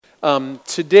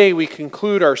Today we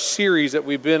conclude our series that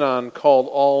we've been on called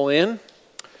All In.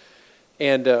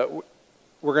 And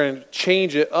we're going to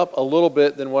change it up a little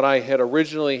bit than what I had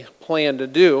originally planned to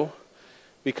do,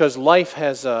 because life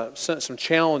has sent some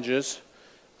challenges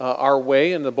our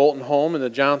way in the Bolton home and the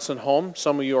Johnson home.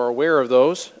 Some of you are aware of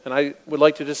those. And I would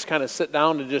like to just kind of sit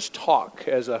down and just talk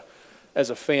as a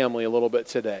family a little bit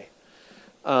today.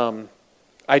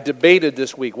 I debated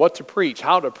this week what to preach,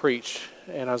 how to preach.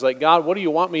 And I was like, God, what do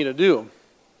you want me to do?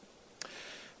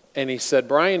 And he said,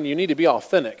 Brian, you need to be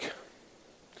authentic.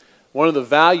 One of the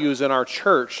values in our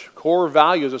church, core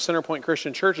values of Centerpoint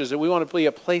Christian Church, is that we want to be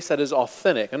a place that is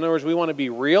authentic. In other words, we want to be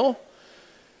real.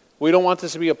 We don't want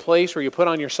this to be a place where you put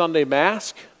on your Sunday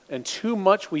mask. And too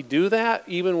much we do that,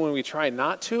 even when we try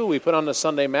not to. We put on the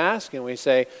Sunday mask and we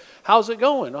say, how's it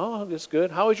going? Oh, it's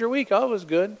good. How was your week? Oh, it was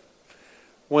good.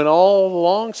 When all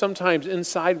along, sometimes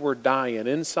inside we're dying.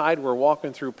 Inside we're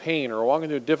walking through pain or walking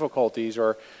through difficulties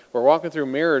or we're walking through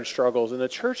marriage struggles. And the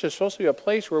church is supposed to be a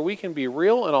place where we can be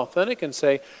real and authentic and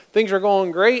say things are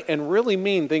going great and really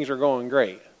mean things are going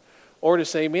great. Or to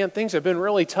say, man, things have been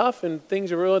really tough and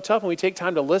things are really tough and we take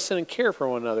time to listen and care for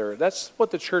one another. That's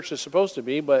what the church is supposed to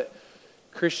be, but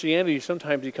Christianity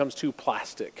sometimes becomes too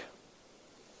plastic.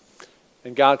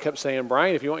 And God kept saying,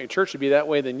 Brian, if you want your church to be that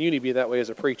way, then you need to be that way as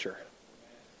a preacher.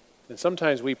 And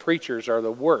sometimes we preachers are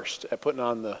the worst at putting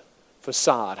on the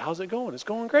facade. How's it going? It's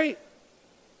going great.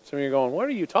 Some of you are going, what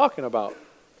are you talking about?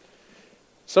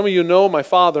 Some of you know my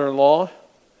father-in-law.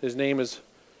 His name is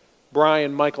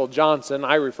Brian Michael Johnson.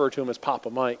 I refer to him as Papa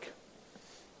Mike,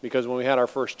 because when we had our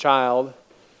first child,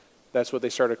 that's what they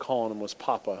started calling him, was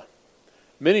Papa.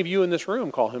 Many of you in this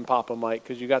room call him Papa Mike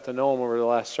because you got to know him over the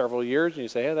last several years, and you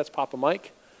say, hey, that's Papa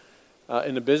Mike.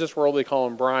 In the business world, they call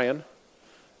him Brian.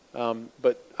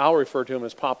 But I'll refer to him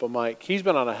as Papa Mike. He's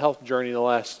been on a health journey the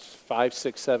last 5,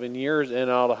 6, 7 years, in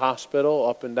and out of the hospital,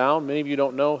 up and down. Many of you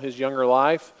don't know his younger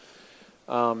life.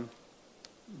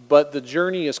 But the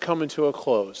journey is coming to a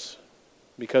close,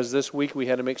 because this week we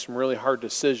had to make some really hard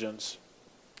decisions.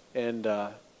 And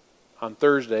on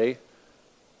Thursday,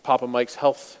 Papa Mike's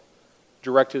health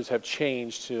directives have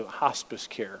changed to hospice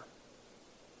care.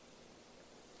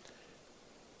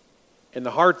 And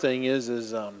the hard thing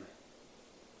is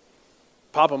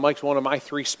Papa Mike's one of my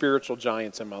 3 spiritual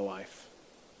giants in my life.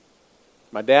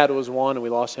 My dad was one, and we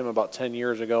lost him about 10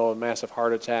 years ago, a massive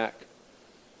heart attack.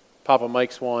 Papa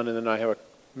Mike's one, and then I have a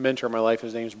mentor in my life.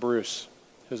 His name's Bruce,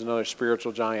 who's another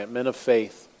spiritual giant, men of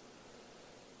faith.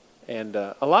 And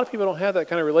a lot of people don't have that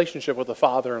kind of relationship with a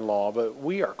father-in-law, but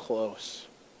we are close.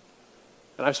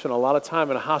 And I've spent a lot of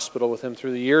time in a hospital with him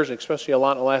through the years, and especially a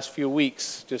lot in the last few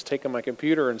weeks, just taking my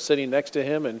computer and sitting next to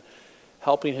him and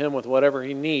helping him with whatever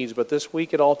he needs. But this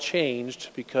week it all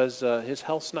changed because his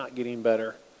health's not getting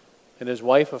better. And his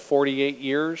wife of 48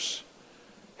 years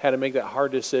had to make that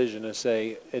hard decision to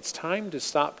say, it's time to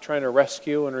stop trying to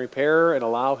rescue and repair and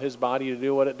allow his body to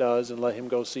do what it does and let him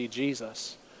go see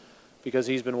Jesus, because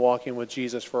he's been walking with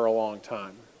Jesus for a long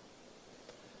time.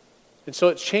 And so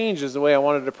it changes the way I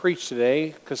wanted to preach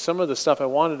today, because some of the stuff I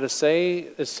wanted to say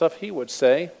is stuff he would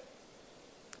say.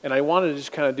 And I wanted to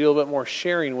just kind of do a little bit more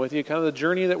sharing with you, kind of the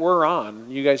journey that we're on.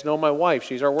 You guys know my wife.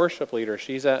 She's our worship leader.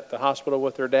 She's at the hospital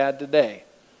with her dad today.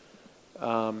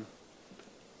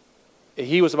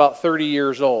 He was about 30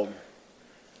 years old.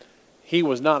 He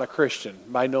was not a Christian,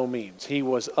 by no means. He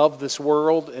was of this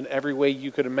world in every way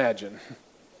you could imagine.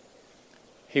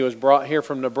 He was brought here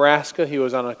from Nebraska. He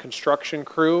was on a construction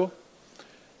crew.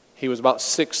 He was about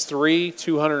 6'3",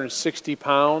 260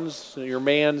 pounds, your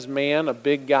man's man, a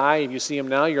big guy. If you see him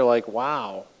now, you're like,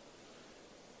 wow.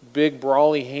 Big,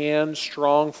 brawly hands,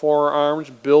 strong forearms,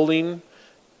 building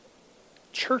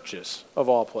churches of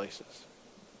all places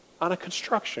on a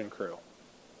construction crew.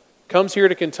 Comes here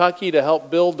to Kentucky to help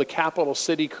build the Capital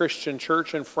City Christian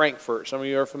Church in Frankfort. Some of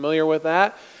you are familiar with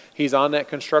that. He's on that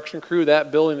construction crew.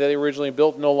 That building that they originally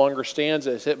built no longer stands.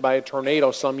 It was hit by a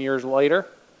tornado some years later.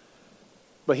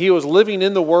 But he was living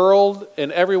in the world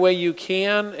in every way you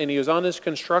can, and he was on this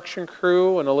construction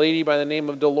crew, and a lady by the name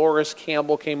of Dolores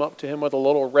Campbell came up to him with a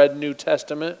little red New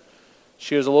Testament.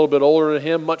 She was a little bit older than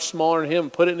him, much smaller than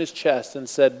him, put it in his chest and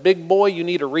said, big boy, you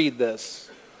need to read this.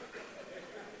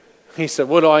 He said,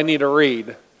 what do I need to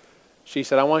read? She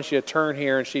said, I want you to turn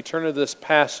here, and she turned to this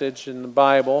passage in the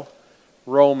Bible,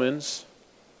 Romans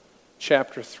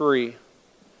chapter 3.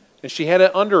 And she had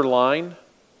it underlined.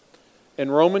 In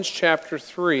Romans chapter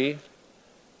 3,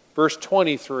 verse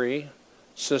 23,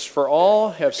 says, for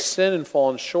all have sinned and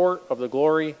fallen short of the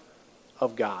glory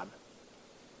of God.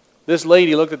 This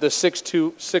lady looked at this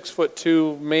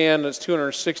 6'2" man that's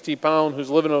 260 pounds who's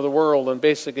living over the world and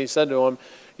basically said to him,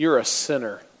 you're a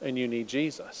sinner. and you need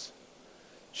Jesus.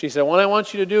 She said, what I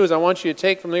want you to do is I want you to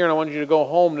take from there and I want you to go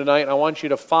home tonight and I want you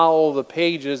to follow the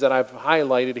pages that I've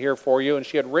highlighted here for you. And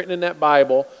she had written in that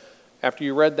Bible, after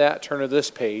you read that, turn to this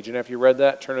page. And after you read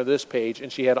that, turn to this page.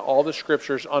 And she had all the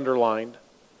scriptures underlined.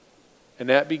 And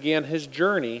that began his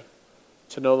journey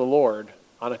to know the Lord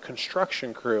on a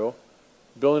construction crew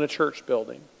building a church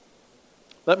building.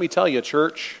 Let me tell you,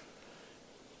 church,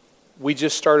 we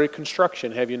just started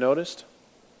construction. Have you noticed?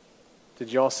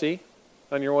 Did you all see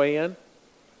on your way in?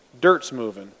 Dirt's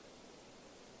moving.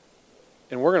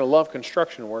 And we're going to love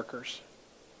construction workers.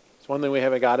 It's one thing we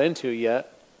haven't got into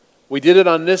yet. We did it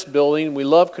on this building. We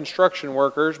love construction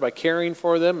workers by caring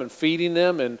for them and feeding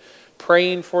them and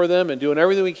praying for them and doing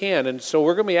everything we can. And so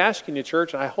we're going to be asking you,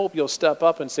 church, and I hope you'll step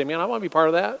up and say, man, I want to be part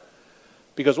of that.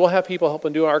 Because we'll have people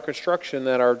helping do our construction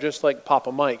that are just like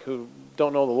Papa Mike who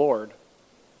don't know the Lord.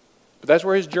 But that's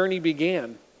where his journey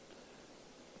began.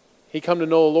 He come to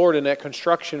know the Lord in that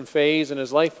construction phase, and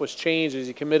his life was changed as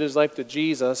he committed his life to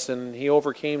Jesus, and he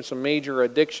overcame some major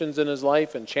addictions in his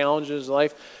life and challenges in his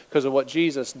life because of what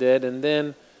Jesus did. And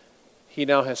then he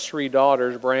now has 3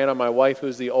 daughters. Brianna, my wife,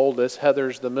 who's the oldest.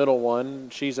 Heather's the middle one.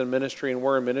 She's in ministry, and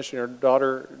we're in ministry. And her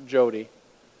daughter, Jody.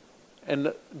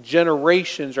 And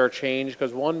generations are changed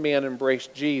because one man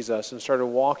embraced Jesus and started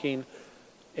walking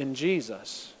in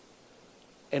Jesus.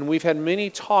 And we've had many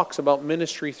talks about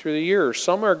ministry through the years.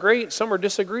 Some are great, some are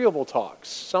disagreeable talks.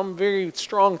 Some very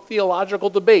strong theological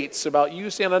debates about you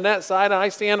stand on that side and I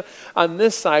stand on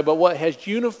this side. But what has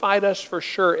unified us for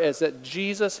sure is that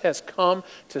Jesus has come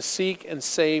to seek and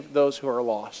save those who are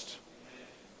lost.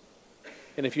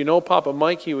 And if you know Papa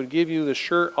Mike, he would give you the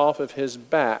shirt off of his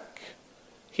back.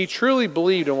 He truly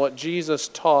believed in what Jesus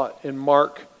taught in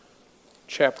Mark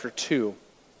chapter 2.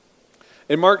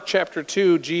 In Mark chapter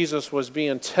 2, Jesus was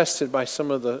being tested by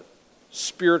some of the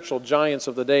spiritual giants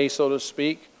of the day, so to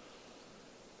speak,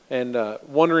 and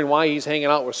wondering why he's hanging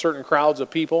out with certain crowds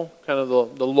of people, kind of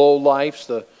the low lifes,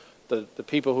 the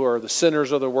people who are the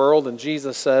sinners of the world. And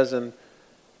Jesus says, and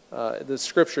the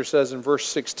scripture says in verse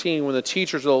 16, when the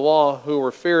teachers of the law who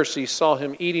were Pharisees saw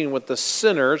him eating with the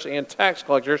sinners and tax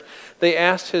collectors, they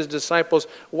asked his disciples,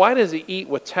 why does he eat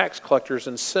with tax collectors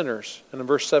and sinners? And in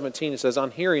verse 17 it says,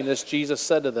 on hearing this, Jesus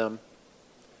said to them,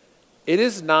 it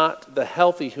is not the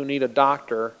healthy who need a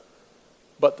doctor,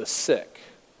 but the sick.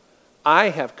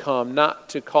 I have come not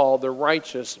to call the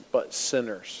righteous, but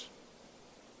sinners.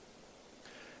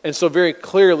 And so very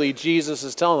clearly Jesus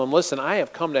is telling them, listen, I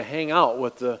have come to hang out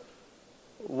with the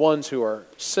ones who are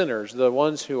sinners, the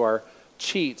ones who are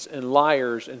cheats and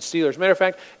liars and stealers. Matter of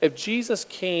fact, if Jesus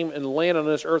came and landed on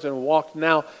this earth and walked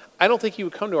now, I don't think he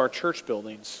would come to our church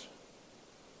buildings.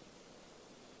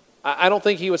 I don't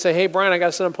think he would say, hey, Brian, I got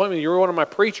to set an appointment. You're one of my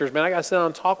preachers, man. I got to sit down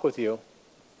and talk with you.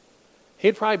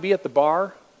 He'd probably be at the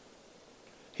bar.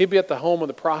 He'd be at the home of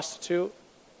the prostitute.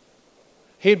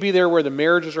 He'd be there where the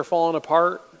marriages are falling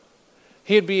apart.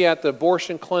 He'd be at the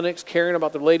abortion clinics caring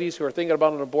about the ladies who are thinking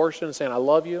about an abortion and saying, I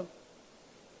love you.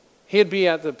 He'd be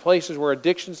at the places where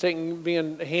addiction's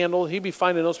being handled. He'd be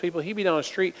finding those people. He'd be down the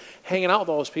street hanging out with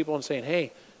all those people and saying,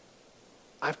 hey,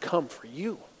 I've come for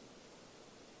you.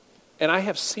 And I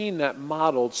have seen that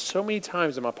modeled so many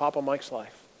times in my Papa Mike's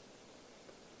life.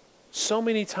 So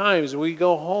many times we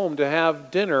go home to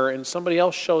have dinner and somebody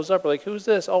else shows up. We're like, who's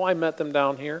this? Oh, I met them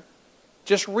down here.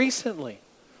 Just recently,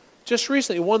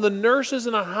 one of the nurses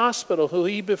in a hospital who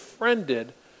he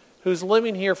befriended, who's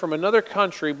living here from another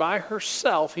country by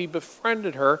herself, he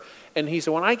befriended her, and he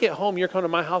said, when I get home, you're coming to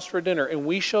my house for dinner. And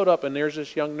we showed up, and there's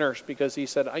this young nurse, because he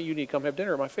said, you need to come have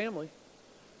dinner with my family,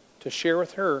 to share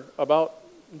with her about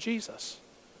Jesus.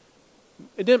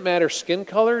 It didn't matter skin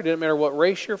color, it didn't matter what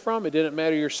race you're from, it didn't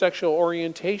matter your sexual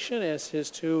orientation, as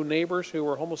his 2 neighbors who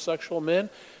were homosexual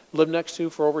men lived next to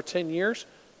for over 10 years.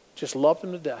 Just loved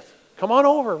him to death. Come on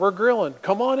over, we're grilling.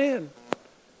 Come on in.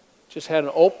 Just had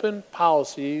an open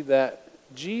policy that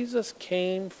Jesus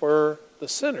came for the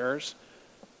sinners,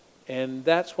 and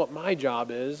that's what my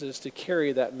job is to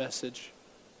carry that message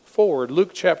forward.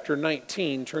 Luke chapter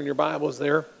 19, turn your Bibles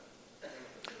there,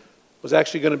 was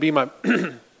actually going to be my,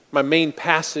 my main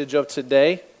passage of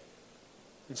today,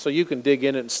 and so you can dig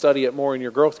in it and study it more in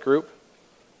your growth group.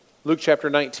 Luke chapter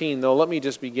 19, though, let me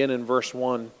just begin in verse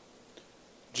 1.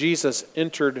 Jesus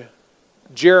entered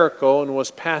Jericho and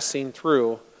was passing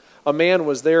through. A man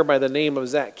was there by the name of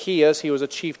Zacchaeus. He was a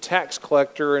chief tax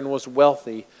collector and was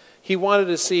wealthy. He wanted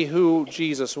to see who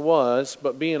Jesus was,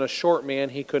 but being a short man,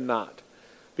 he could not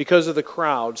because of the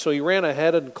crowd. So he ran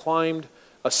ahead and climbed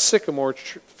a sycamore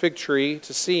fig tree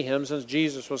to see him, since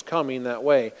Jesus was coming that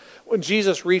way. When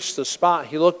Jesus reached the spot,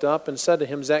 he looked up and said to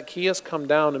him, Zacchaeus, come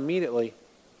down immediately.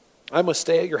 I must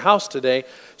stay at your house today.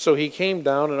 So he came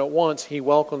down, and at once he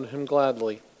welcomed him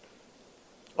gladly.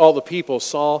 All the people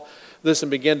saw this and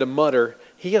began to mutter,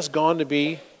 he has gone to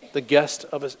be the guest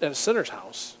of a sinner's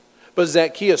house. But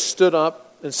Zacchaeus stood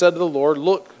up and said to the Lord,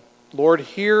 look, Lord,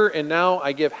 here and now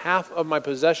I give half of my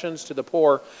possessions to the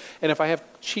poor, and if I have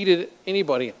cheated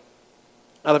anybody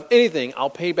out of anything, I'll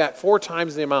pay back 4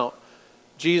 times the amount.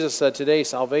 Jesus said, today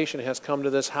salvation has come to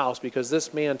this house, because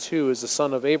this man too is the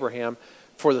son of Abraham.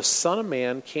 For the Son of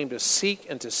Man came to seek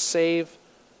and to save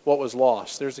what was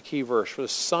lost. There's the key verse. For the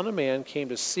Son of Man came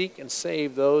to seek and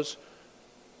save those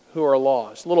who are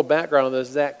lost. A little background on this.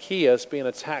 Zacchaeus, being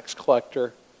a tax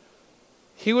collector,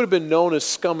 he would have been known as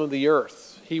scum of the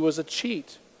earth. He was a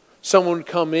cheat. Someone would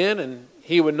come in and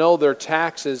he would know their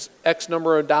tax is X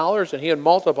number of dollars, and he would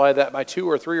multiply that by 2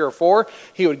 or 3 or 4.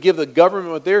 He would give the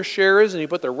government what their share is, and he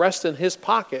put the rest in his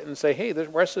pocket and say, hey, the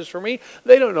rest is for me.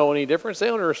 They don't know any difference. They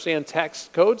don't understand tax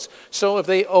codes. So if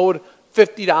they owed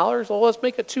 $50, well, let's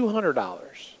make it $200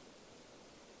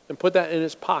 and put that in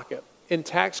his pocket. And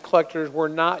tax collectors were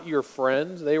not your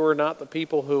friends. They were not the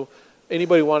people who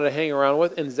anybody wanted to hang around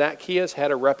with. And Zacchaeus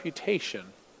had a reputation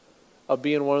of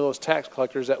being one of those tax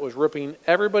collectors that was ripping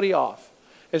everybody off.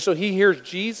 And so he hears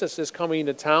Jesus is coming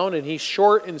to town, and he's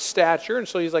short in stature, and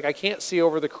so he's like, I can't see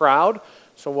over the crowd,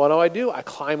 so what do? I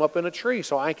climb up in a tree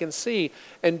so I can see.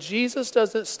 And Jesus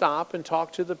doesn't stop and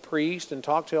talk to the priest and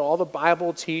talk to all the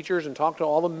Bible teachers and talk to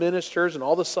all the ministers and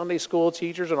all the Sunday school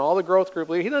teachers and all the growth group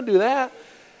leaders. He doesn't do that.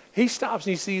 He stops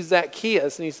and he sees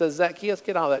Zacchaeus, and he says, Zacchaeus,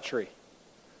 get out of that tree.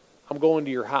 I'm going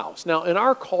to your house. Now, in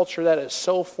our culture, that is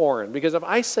so foreign, because if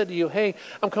I said to you, hey,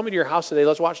 I'm coming to your house today,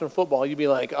 let's watch some football, you'd be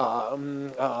like,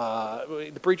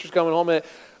 the preacher's coming home, and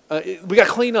we got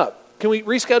to clean up. Can we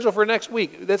reschedule for next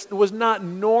week? That was not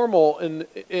normal.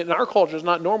 In our culture, it's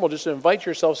not normal just to invite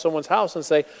yourself to someone's house and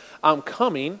say, I'm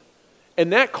coming.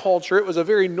 In that culture, it was a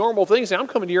very normal thing to say, I'm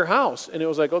coming to your house. And it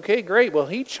was like, okay, great. Well,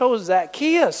 he chose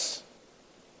Zacchaeus,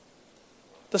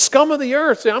 the scum of the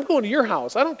earth. Say, I'm going to your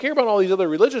house. I don't care about all these other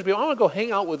religious people. I want to go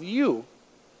hang out with you. And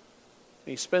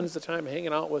he spends the time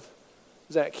hanging out with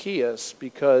Zacchaeus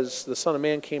because the Son of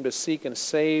Man came to seek and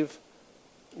save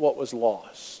what was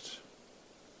lost.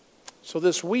 So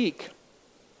this week,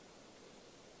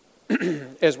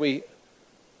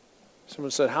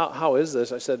 someone said, how is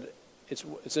this? I said,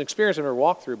 it's an experience I've never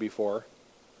walked through before.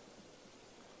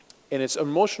 And it's an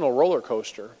emotional roller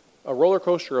coaster. A roller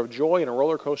coaster of joy and a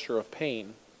roller coaster of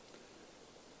pain.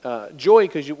 Joy,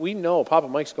 because we know Papa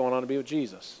Mike's going on to be with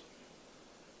Jesus.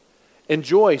 And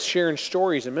joy, sharing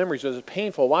stories and memories. It's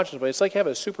painful watching it, but it's like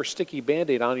having a super sticky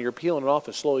Band-Aid on and you're peeling it off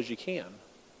as slow as you can.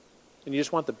 And you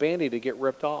just want the Band-Aid to get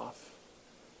ripped off.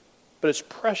 But it's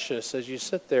precious as you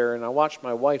sit there, and I watch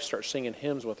my wife start singing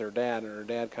hymns with her dad, and her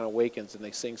dad kind of wakens and they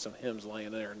sing some hymns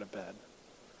laying there in the bed.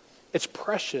 It's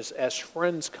precious as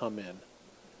friends come in.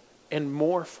 And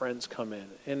more friends come in.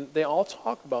 And they all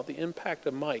talk about the impact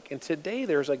of Mike. And today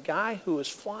there's a guy who is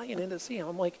flying in to see him.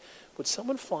 I'm like, would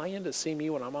someone fly in to see me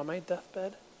when I'm on my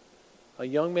deathbed? A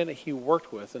young man that he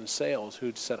worked with in sales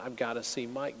who said, I've got to see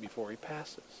Mike before he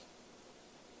passes.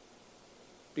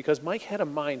 Because Mike had a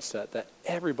mindset that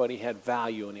everybody had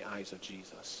value in the eyes of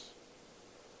Jesus.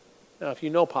 Now, if you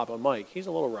know Papa Mike, he's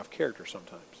a little rough character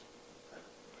sometimes.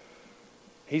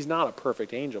 He's not a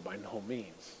perfect angel by no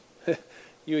means.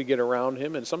 You would get around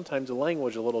him, and sometimes the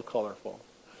language was a little colorful.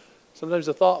 Sometimes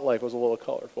the thought life was a little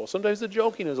colorful. Sometimes the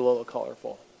joking was a little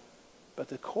colorful. But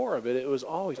the core of it, it was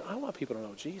always, I want people to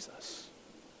know Jesus.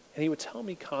 And he would tell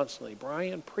me constantly,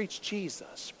 Brian, preach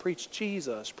Jesus, preach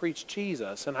Jesus, preach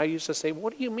Jesus. And I used to say,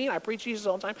 what do you mean? I preach Jesus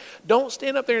all the time. Don't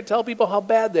stand up there and tell people how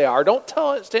bad they are. Don't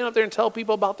stand up there and tell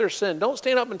people about their sin. Don't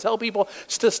stand up and tell people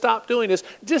to stop doing this.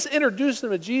 Just introduce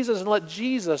them to Jesus and let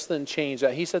Jesus then change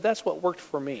that. He said, that's what worked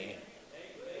for me.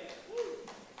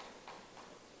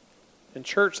 In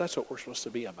church, that's what we're supposed to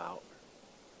be about.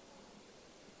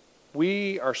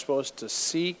 We are supposed to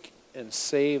seek and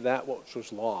save that which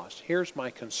was lost. Here's my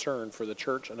concern for the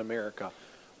church in America.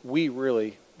 We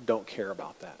really don't care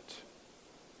about that.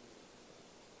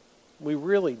 We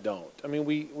really don't. I mean,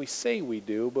 we say we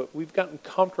do, but we've gotten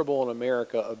comfortable in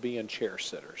America of being chair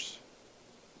sitters.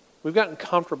 We've gotten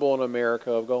comfortable in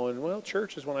America of going, well,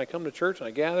 church is when I come to church and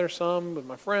I gather some with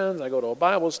my friends, I go to a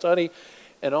Bible study,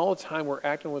 and all the time we're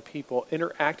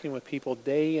interacting with people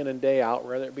day in and day out,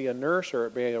 whether it be a nurse or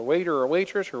it be a waiter or a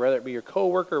waitress, or whether it be your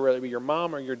coworker, or whether it be your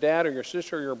mom or your dad or your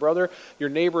sister or your brother, your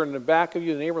neighbor in the back of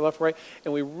you, the neighbor left or right,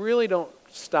 and we really don't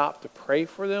stop to pray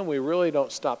for them. We really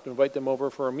don't stop to invite them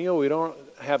over for a meal. We don't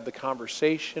have the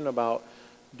conversation about,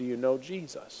 do you know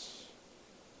Jesus?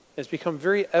 It's become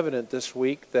very evident this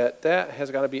week that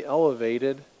has got to be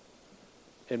elevated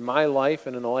in my life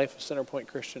and in the life of Centerpoint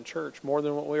Christian Church more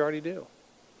than what we already do.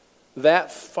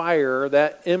 That fire,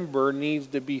 that ember needs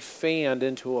to be fanned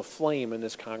into a flame in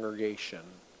this congregation,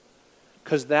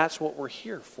 because that's what we're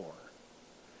here for.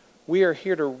 We are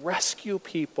here to rescue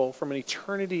people from an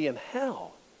eternity in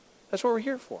hell. That's what we're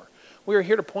here for. We are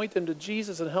here to point them to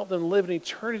Jesus and help them live an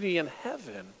eternity in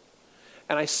heaven.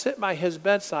 And I sit by his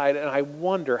bedside and I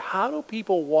wonder, how do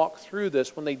people walk through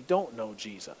this when they don't know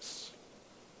Jesus?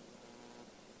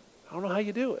 I don't know how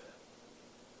you do it.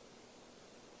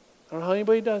 I don't know how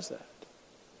anybody does that.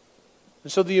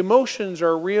 And so the emotions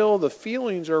are real, the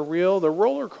feelings are real, the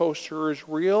roller coaster is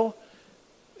real.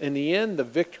 In the end, the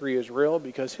victory is real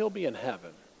because he'll be in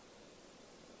heaven.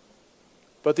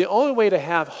 But the only way to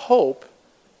have hope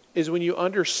is when you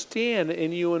understand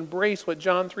and you embrace what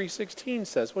John 3:16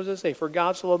 says. What does it say? For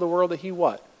God so loved the world that he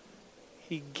what?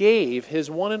 He gave his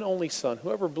one and only Son.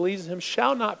 Whoever believes in him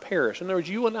shall not perish. In other words,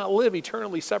 you will not live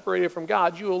eternally separated from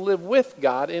God. You will live with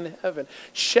God in heaven.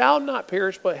 Shall not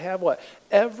perish, but have what?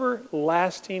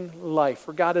 Everlasting life.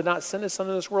 For God did not send his Son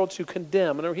in this world to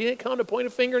condemn. And he didn't come to point a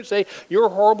finger and say, you're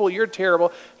horrible, you're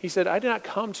terrible. He said, I did not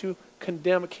come to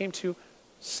condemn. I came to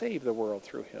save the world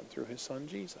through him, through his Son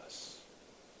Jesus.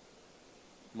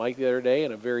 Mike the other day,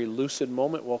 in a very lucid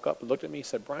moment, woke up and looked at me and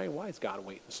said, Brian, why is God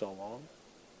waiting so long?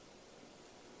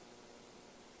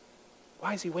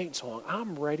 Why is he waiting so long?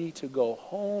 I'm ready to go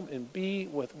home and be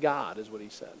with God, is what he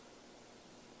said.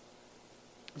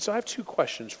 And so I have two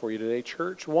questions for you today,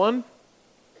 church. One,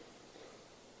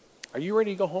 are you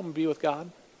ready to go home and be with God?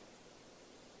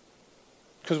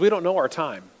 Because we don't know our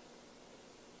time.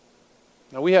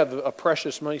 Now, we have a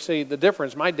precious money. See, the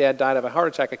difference, my dad died of a heart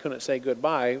attack. I couldn't say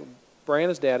goodbye.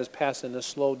 Brianna's dad has passed in a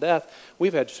slow death.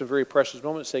 We've had some very precious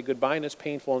moments to say goodbye, and it's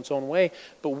painful in its own way,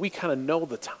 but we kind of know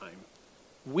the time.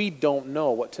 We don't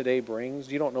know what today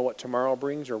brings. You don't know what tomorrow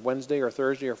brings, or Wednesday, or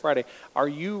Thursday, or Friday. Are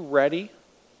you ready?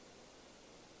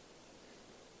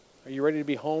 Are you ready to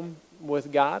be home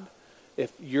with God?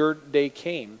 If your day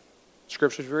came,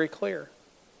 Scripture is very clear.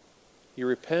 You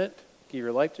repent, give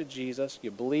your life to Jesus,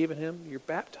 you believe in him, you're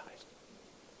baptized.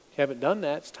 If you haven't done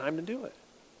that, it's time to do it.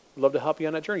 I'd love to help you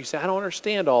on that journey. You say, I don't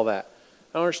understand all that.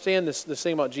 I don't understand this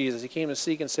thing about Jesus. He came to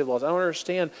seek and save lost. I don't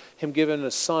understand him giving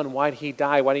his Son. Why did he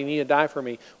die? Why did he need to die for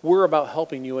me? We're about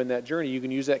helping you in that journey. You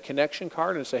can use that connection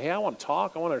card and say, hey, I want to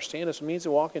talk. I want to understand this means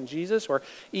to walk in Jesus. Or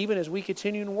even as we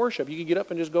continue in worship, you can get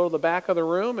up and just go to the back of the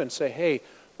room and say, hey,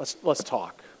 let's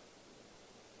talk.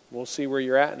 We'll see where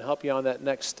you're at and help you on that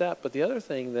next step. But the other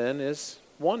thing then is,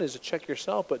 one is to check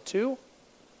yourself, but two,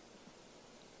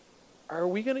 are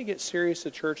we going to get serious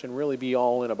at church and really be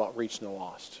all in about reaching the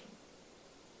lost?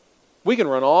 We can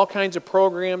run all kinds of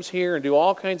programs here and do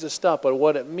all kinds of stuff, but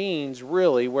what it means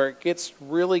really, where it gets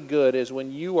really good, is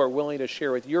when you are willing to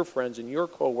share with your friends and your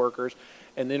coworkers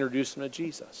and introduce them to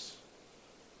Jesus.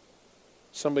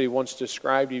 Somebody once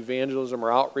described evangelism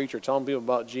or outreach or telling people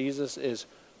about Jesus is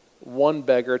one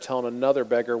beggar telling another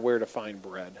beggar where to find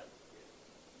bread.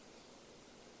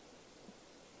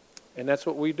 And that's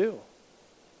what we do.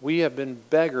 We have been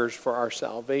beggars for our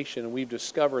salvation, and we've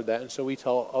discovered that, and so we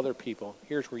tell other people,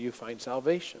 here's where you find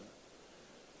salvation.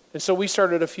 And so we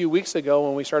started a few weeks ago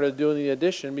when we started doing the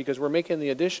addition, because we're making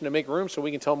the addition to make room so we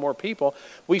can tell more people.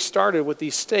 We started with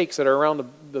these stakes that are around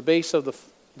the base of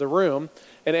the room,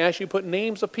 and as you put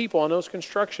names of people on those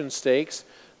construction stakes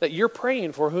that you're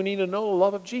praying for who need to know the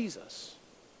love of Jesus.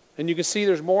 And you can see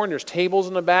there's more, and there's tables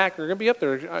in the back. They're going to be up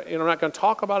there. I'm not going to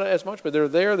talk about it as much, but they're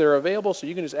there. They're available, so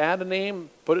you can just add a name,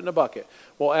 put it in a bucket.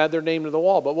 We'll add their name to the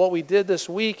wall. But what we did this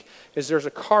week is there's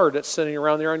a card that's sitting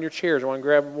around there on your chairs. I want to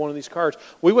grab one of these cards.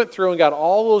 We went through and got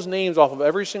all those names off of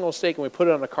every single stake, and we put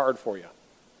it on a card for you.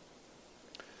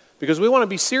 Because we want to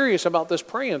be serious about this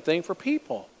praying thing for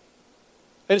people.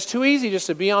 And it's too easy just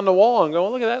to be on the wall and go,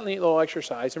 well, look at that neat little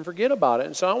exercise, and forget about it.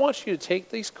 And so I want you to take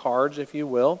these cards, if you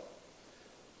will.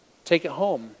 Take it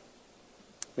home.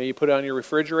 Maybe you put it on your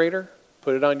refrigerator,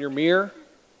 put it on your mirror,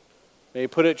 maybe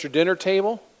put it at your dinner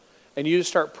table, and you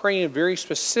just start praying very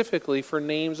specifically for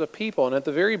names of people. And at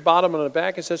the very bottom on the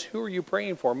back it says, who are you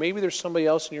praying for? Maybe there's somebody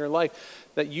else in your life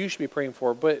that you should be praying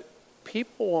for, but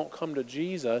people won't come to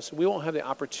Jesus. We won't have the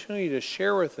opportunity to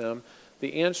share with them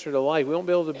the answer to life. We won't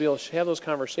be able to have those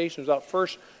conversations without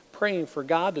first praying for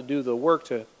God to do the work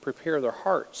to prepare their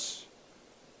hearts.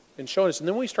 And showing us. And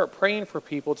then when we start praying for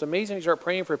people, it's amazing you start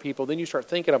praying for people, then you start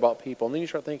thinking about people, and then you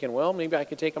start thinking, well, maybe I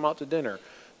could take them out to dinner.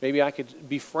 Maybe I could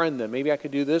befriend them. Maybe I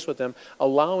could do this with them,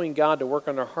 allowing God to work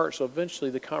on their hearts so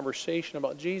eventually the conversation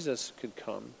about Jesus could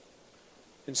come.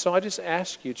 And so I just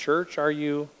ask you, church, are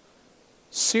you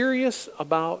serious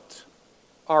about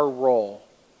our role?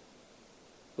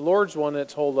 The Lord's one that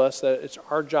told us that it's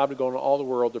our job to go into all the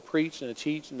world to preach and to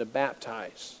teach and to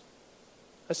baptize.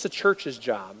 That's the church's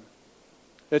job.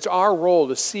 It's our role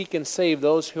to seek and save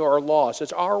those who are lost.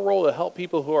 It's our role to help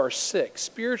people who are sick,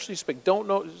 spiritually sick,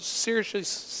 seriously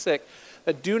sick,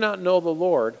 that do not know the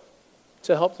Lord,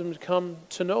 to help them come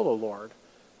to know the Lord.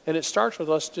 And it starts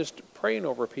with us just praying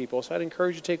over people. So I'd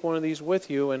encourage you to take one of these with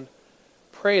you and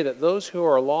pray that those who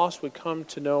are lost would come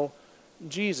to know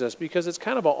Jesus, because it's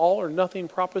kind of an all or nothing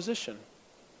proposition.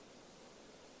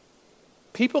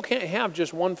 People can't have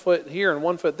just one foot here and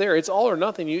one foot there. It's all or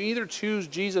nothing. You either choose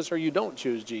Jesus or you don't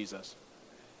choose Jesus.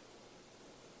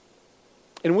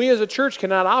 And we as a church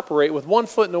cannot operate with one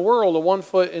foot in the world and one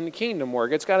foot in the kingdom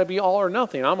work. It's got to be all or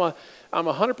nothing. I'm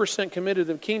 100% committed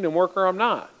to kingdom work, or I'm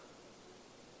not.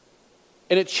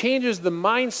 And it changes the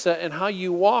mindset and how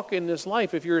you walk in this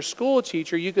life. If you're a school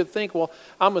teacher, you could think, well,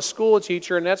 I'm a school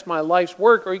teacher and that's my life's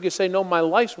work. Or you could say, no, my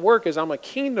life's work is I'm a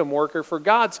kingdom worker for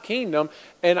God's kingdom,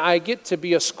 and I get to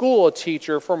be a school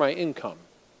teacher for my income.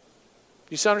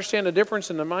 Do you understand the difference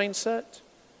in the mindset?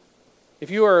 If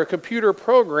you are a computer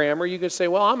programmer, you could say,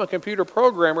 well, I'm a computer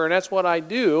programmer and that's what I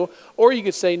do. Or you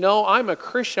could say, no, I'm a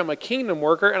Christian, I'm a kingdom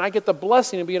worker, and I get the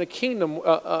blessing of being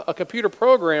a computer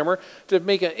programmer to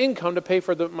make an income to pay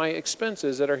for my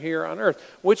expenses that are here on earth.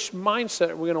 Which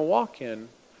mindset are we going to walk in?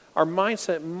 Our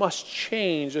mindset must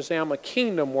change to say I'm a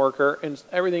kingdom worker and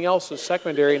everything else is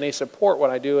secondary, and they support what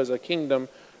I do as a kingdom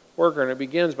worker. And it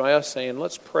begins by us saying,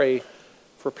 let's pray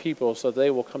for people so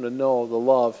they will come to know the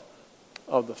love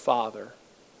of the Father.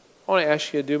 I want to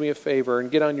ask you to do me a favor and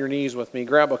get on your knees with me.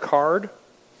 Grab a card.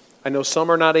 I know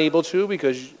some are not able to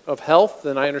because of health,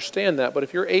 and I understand that. But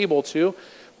if you're able to,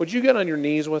 would you get on your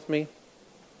knees with me?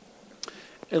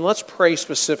 And let's pray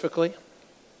specifically.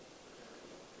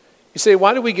 You say,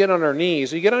 why do we get on our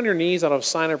knees? You get on your knees out of a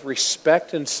sign of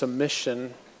respect and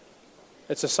submission.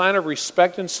 It's a sign of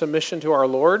respect and submission to our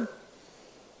Lord.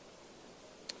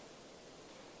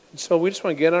 And so we just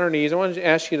want to get on our knees. I want to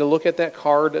ask you to look at that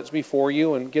card that's before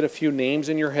you and get a few names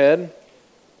in your head.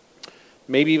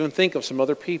 Maybe even think of some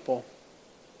other people.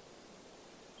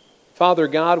 Father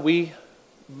God, we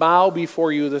bow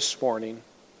before you this morning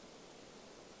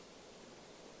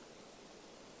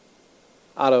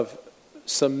out of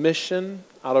submission,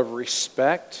 out of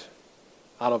respect,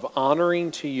 out of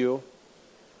honoring to you,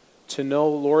 to know,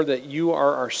 Lord, that you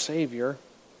are our Savior,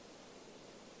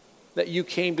 that you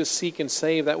came to seek and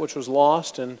save that which was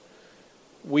lost, and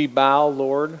we bow,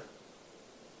 Lord,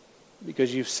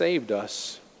 because you've saved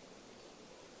us.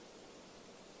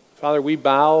 Father, we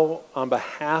bow on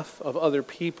behalf of other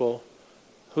people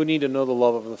who need to know the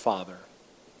love of the Father.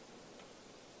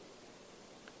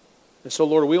 And so,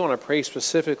 Lord, we want to pray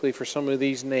specifically for some of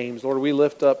these names. Lord, we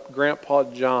lift up Grandpa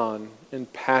John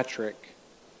and Patrick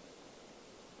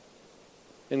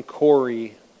and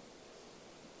Corey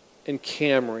and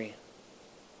Camry.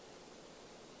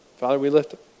 Father, we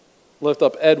lift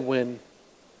up Edwin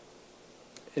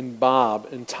and Bob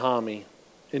and Tommy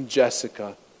and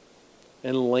Jessica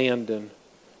and Landon.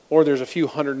 Lord, there's a few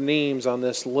hundred names on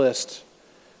this list.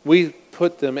 We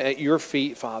put them at your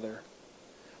feet, Father.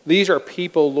 These are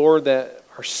people, Lord, that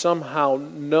are somehow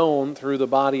known through the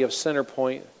body of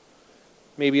Centerpoint.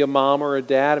 Maybe a mom or a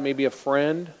dad, maybe a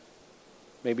friend,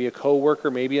 maybe a coworker,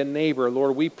 maybe a neighbor.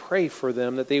 Lord, we pray for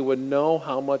them that they would know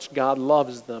how much God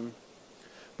loves them.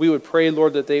 We would pray,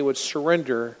 Lord, that they would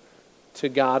surrender to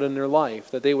God in their life,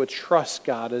 that they would trust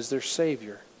God as their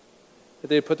Savior, that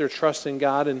they would put their trust in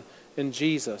God and in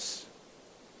Jesus.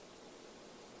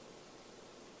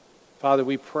 Father,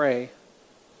 we pray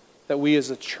that we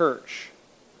as a church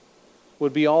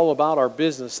would be all about our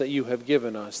business that you have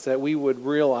given us, that we would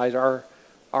realize our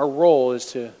role is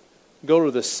to go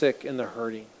to the sick and the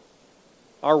hurting.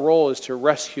 Our role is to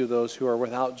rescue those who are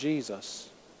without Jesus.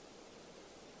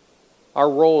 Our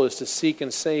role is to seek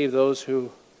and save those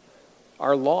who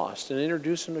are lost and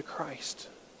introduce them to Christ.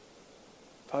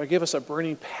 Father, give us a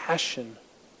burning passion.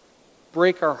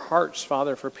 Break our hearts,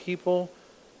 Father, for people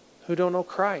who don't know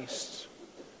Christ.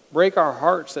 Break our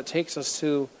hearts that takes us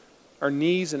to our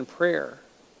knees in prayer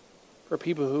for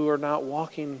people who are not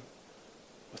walking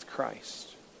with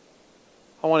Christ.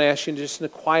 I want to ask you just in the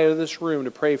quiet of this room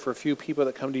to pray for a few people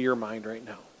that come to your mind right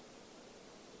now.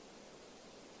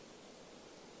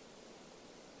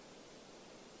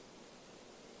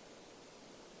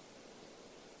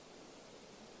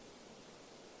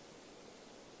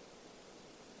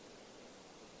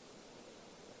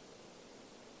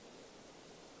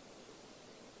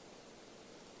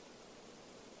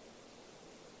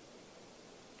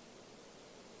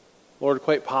 Lord,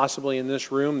 quite possibly in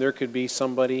this room there could be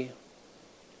somebody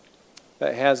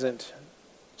that hasn't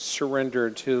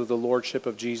surrendered to the lordship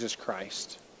of Jesus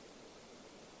Christ.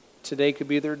 Today could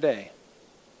be their day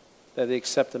that they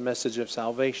accept the message of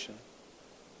salvation.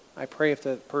 I pray if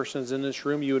that person is in this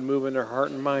room, you would move in their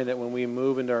heart and mind that when we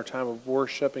move into our time of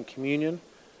worship and communion,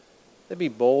 they'd be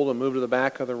bold and move to the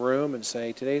back of the room and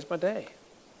say, today's my day.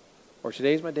 Or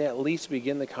today's my day, at least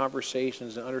begin the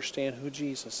conversations and understand who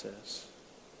Jesus is.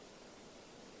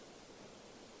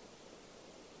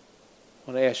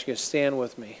 I want to ask you to stand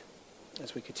with me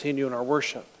as we continue in our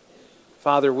worship.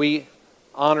 Father, we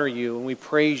honor you and we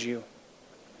praise you.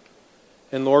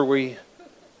 And Lord, we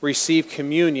receive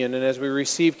communion, and as we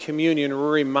receive communion,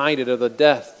 we're reminded of the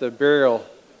death, the burial,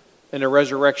 and the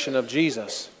resurrection of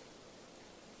Jesus.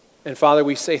 And Father,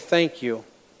 we say thank you.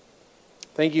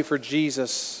 Thank you for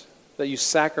Jesus, that you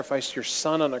sacrificed your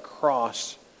Son on a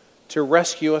cross to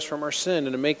rescue us from our sin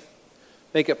and to make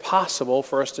it possible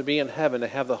for us to be in heaven, to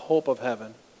have the hope of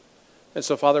heaven. And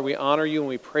so, Father, we honor you and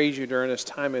we praise you during this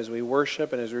time as we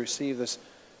worship and as we receive this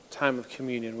time of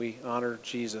communion. We honor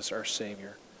Jesus, our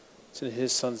Savior. It's in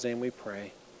his Son's name we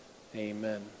pray.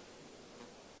 Amen.